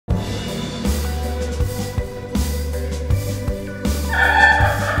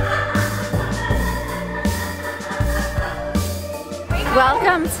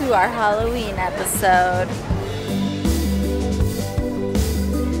Welcome to our Halloween episode.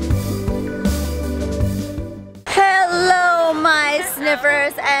 Hello my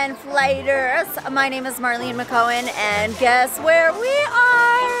sniffers and flighters. My name is Marlene McCohen and guess where we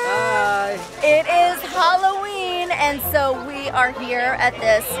are? Hi. It is Halloween and so we are here at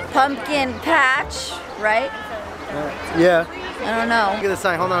this pumpkin patch, right? Yeah. I don't know. Look at the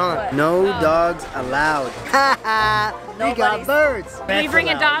sign, hold on. No dogs allowed. We got birds. Did we bring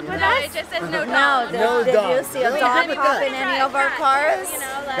a dog with us? It just says no dog. No, did you see a dog look pop at in any of our cars?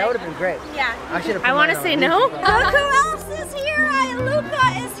 That would have been great. Yeah. I should have. I want to say no. Look who else is here! ILUKA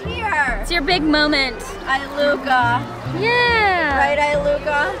is here! It's your big moment. ILUKA. Yeah. Right,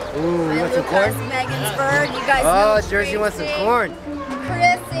 ILUKA? Ooh, you want some corn? ILUKA's Megan's bird. You guys Oh, know Jersey wants some corn.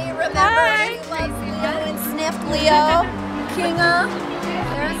 Chrissy, remember she loves Leo and sniffed Leo. Kinga.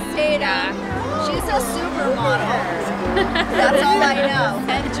 There's Stata. She's a supermodel. That's all I know.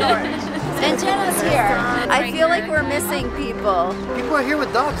 And George. And Jenna's here. I feel like we're missing people. People are here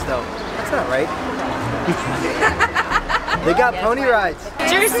with dogs though. That's not right. They got pony rides.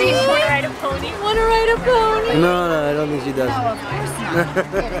 Jersey, want to ride a pony? Want to ride a pony? No, I don't think she does. No, of course not.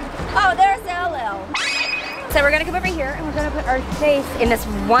 Oh, there's LL. So we're gonna come over here and we're gonna put our face in this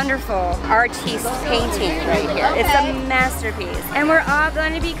wonderful artiste painting right here. Okay. It's a masterpiece. And we're all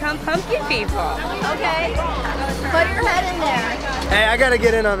gonna become pumpkin people. Okay. Put your head in there. Hey, I gotta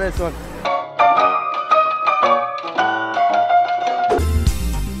get in on this one.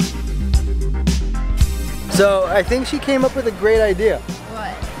 So I think she came up with a great idea.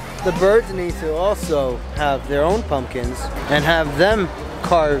 What? The birds need to also have their own pumpkins and have them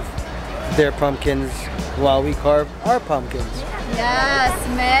carve their pumpkins while we carve our pumpkins. Yes,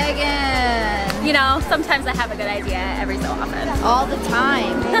 Megan. You know, sometimes I have a good idea every so often. All the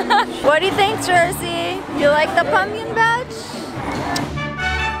time. What do you think, Jersey? You like the pumpkin patch?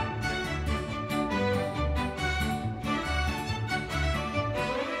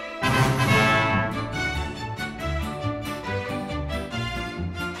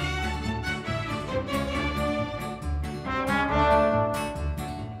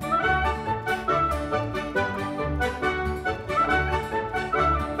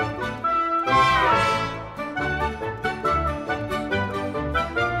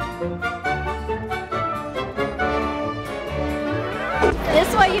 This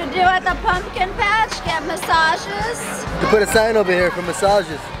is what you do at the pumpkin patch? Get massages? You put a sign over here for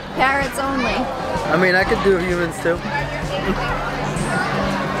massages. Parrots only. I mean, I could do humans too.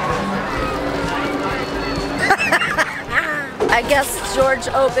 I guess George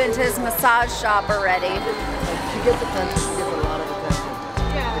opened his massage shop already. She gets attention. She gets a lot of attention.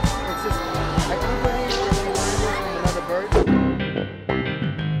 Yeah. It's just, I can't believe another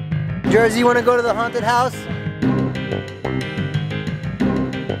bird. Jersey, you want to go to the haunted house?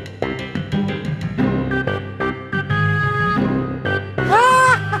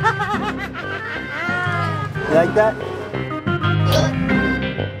 You like that?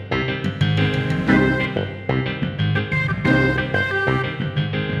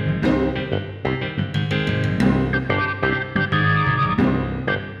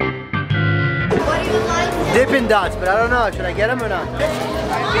 What do you like? Dippin' Dots, but I don't know. Should I get them or not?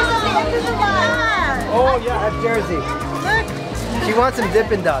 Oh yeah, that's Jersey. Look. She wants some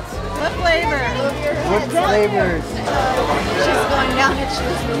Dippin' Dots. What flavor? What flavors? She's going down to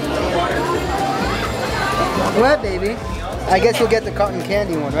choose. What, baby? I guess we'll get the cotton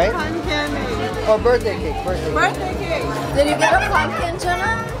candy one, right? Cotton candy. Oh, birthday cake. Birthday cake. Did you get a pumpkin,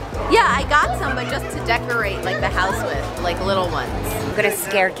 Jenna? Yeah, I got some, but just to decorate like the house with, like little ones. I'm gonna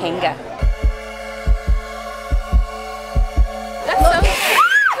scare Kinga.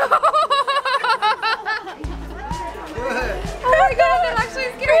 Oh my god, that's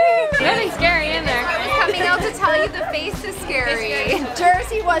actually scary. Nothing scary in there. Coming out to tell you the face is scary.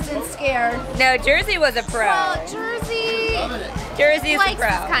 Jersey wasn't scared. No, Jersey was a pro. Well, Jersey Jersey's a likes pro.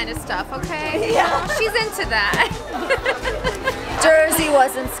 this kind of stuff, okay? Yeah. She's into that. Jersey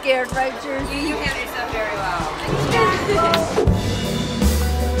wasn't scared, right, Jersey? You handle yourself very well.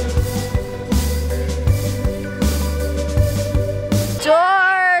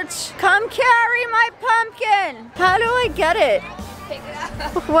 George, come carry my pumpkin. How do I get it? Pick it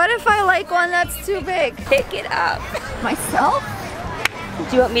up. What if I like one that's too big? Pick it up. Myself?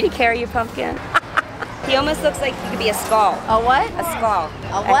 Do you want me to carry your pumpkin? He almost looks like he could be a skull. A what? A skull.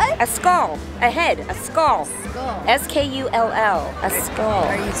 A what? A skull. A head. A skull. Skull. S-K-U-L-L. A skull.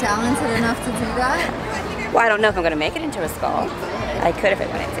 Are you talented enough to do that? Well, I don't know if I'm going to make it into a skull. I could if I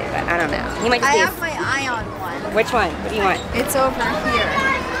wanted to, but I don't know. He might just I be have my eye on one. Which one? What do you want? It's over here.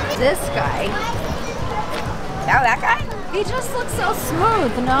 This guy. Oh, that guy? He just looks so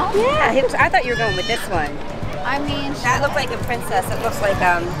smooth, no? Yeah, I thought you were going with this one. I mean, That looked like a princess. It looks like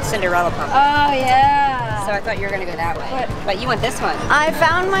Cinderella pumpkin. oh yeah. So I thought you were gonna go that way. But you went this one. I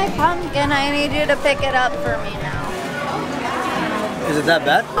found my pumpkin. I need you to pick it up for me now. Is it that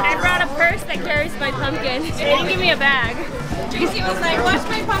bad? I brought a purse that carries my pumpkin. They didn't give me a bag. Tracy was like, watch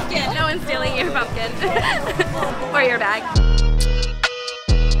my pumpkin. No one's stealing your pumpkin. Or your bag.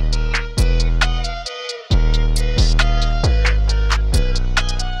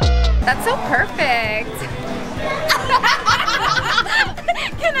 That's so perfect.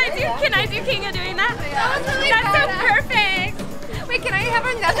 Can I do Kinga doing that? That was really That's so badass. perfect. Wait, can I have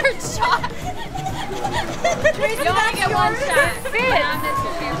another shot? Tracy, You only get one shot.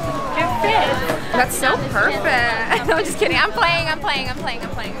 It fits. That's so perfect. I'm just kidding. I'm playing.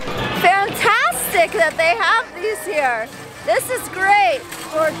 Fantastic that they have these here. This is great.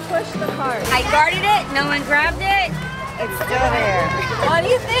 George, push the cart. I guarded it. No one grabbed it. It's still there. What do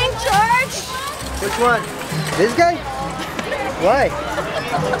you think, George? Which one? This guy? Why?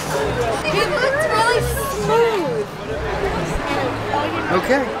 He looks really smooth.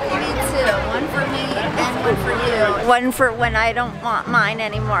 Okay. You need two. One for me and one for you. One for when I don't want mine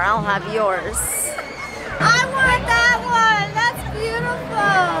anymore. I'll have yours. I want that one. That's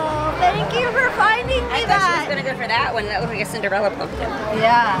beautiful. Thank you for finding me I thought she was that. gonna go for that one. That looked like a Cinderella pumpkin.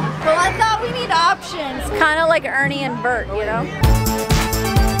 Yeah. Well, I thought we need options. Kind of like Ernie and Bert, you know?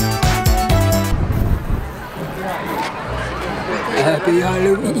 Happy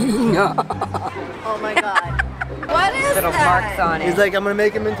Halloween. Oh my God. What is Little that? marks on it. He's like, I'm gonna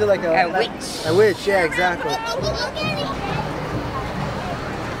make him into like A witch. A witch, yeah, exactly.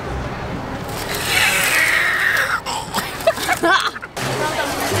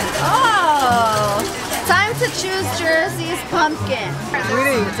 Oh, time to choose Jersey's pumpkin.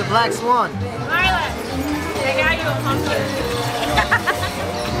 Sweetie, it's a black swan. Marlene, they got you a pumpkin.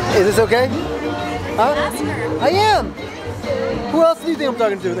 Is this okay? Huh? Ask her. I am. Who else do you think I'm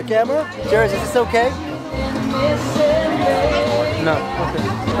talking to? The camera? Jersey, is this okay? No. Okay.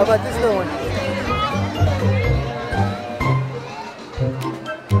 How about this little one?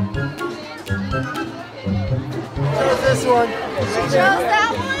 Chose this one. She chose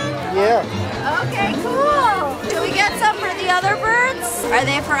that one? Yeah. Okay, cool. Do we get some for the other birds? Are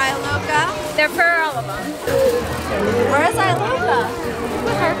they for ILUKA? They're for all of them. Where's ILUKA?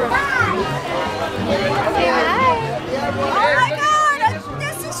 Say hi. Oh my God!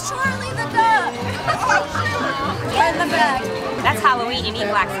 This is Charlie the duck. In the back. That's Halloween. You need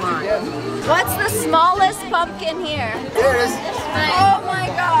black swan. What's the smallest pumpkin here? There it is. Oh my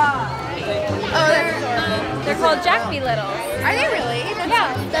God! Oh, they're called Jack Be Littles. Are they really?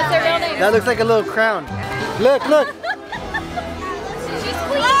 Yeah, that's their real name. That looks like a little crown. Look, look. She's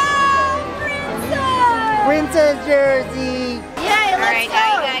queen. Oh, princess! Princess Jersey. Yay, All let's right, go. now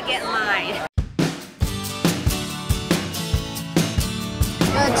you gotta get in line.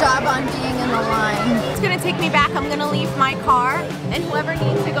 Good job on being in the line. It's gonna take me back. I'm gonna leave my car, and whoever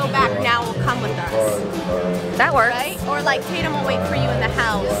needs to go back now will come with us. That works. Right? Or like Tatum will wait for you in the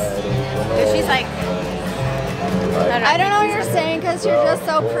house. Because she's like, I don't know what you're saying because you're just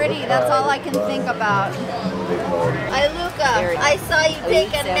so pretty. That's all I can think about. ILUKA, I saw you take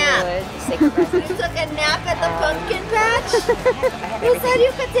a nap. You took a nap at the pumpkin patch? Who said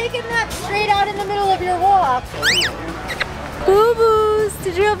you could take a nap straight out in the middle of your walk? Boo-boos,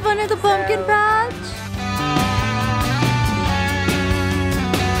 did you have fun at the pumpkin patch?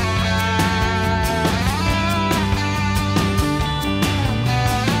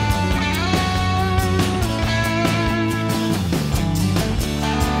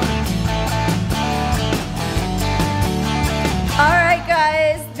 Alright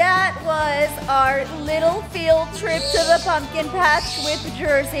guys, that was our little field trip to the pumpkin patch with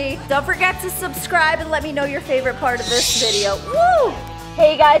Jersey. Don't forget to subscribe and let me know your favorite part of this video. Woo!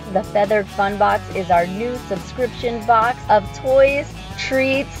 Hey guys, the Feathered Fun Box is our new subscription box of toys,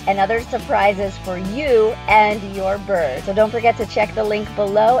 treats, and other surprises for you and your bird. So don't forget to check the link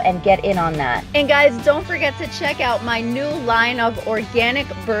below and get in on that. And guys, don't forget to check out my new line of organic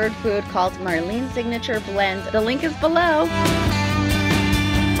bird food called Marlene Signature Blend. The link is below.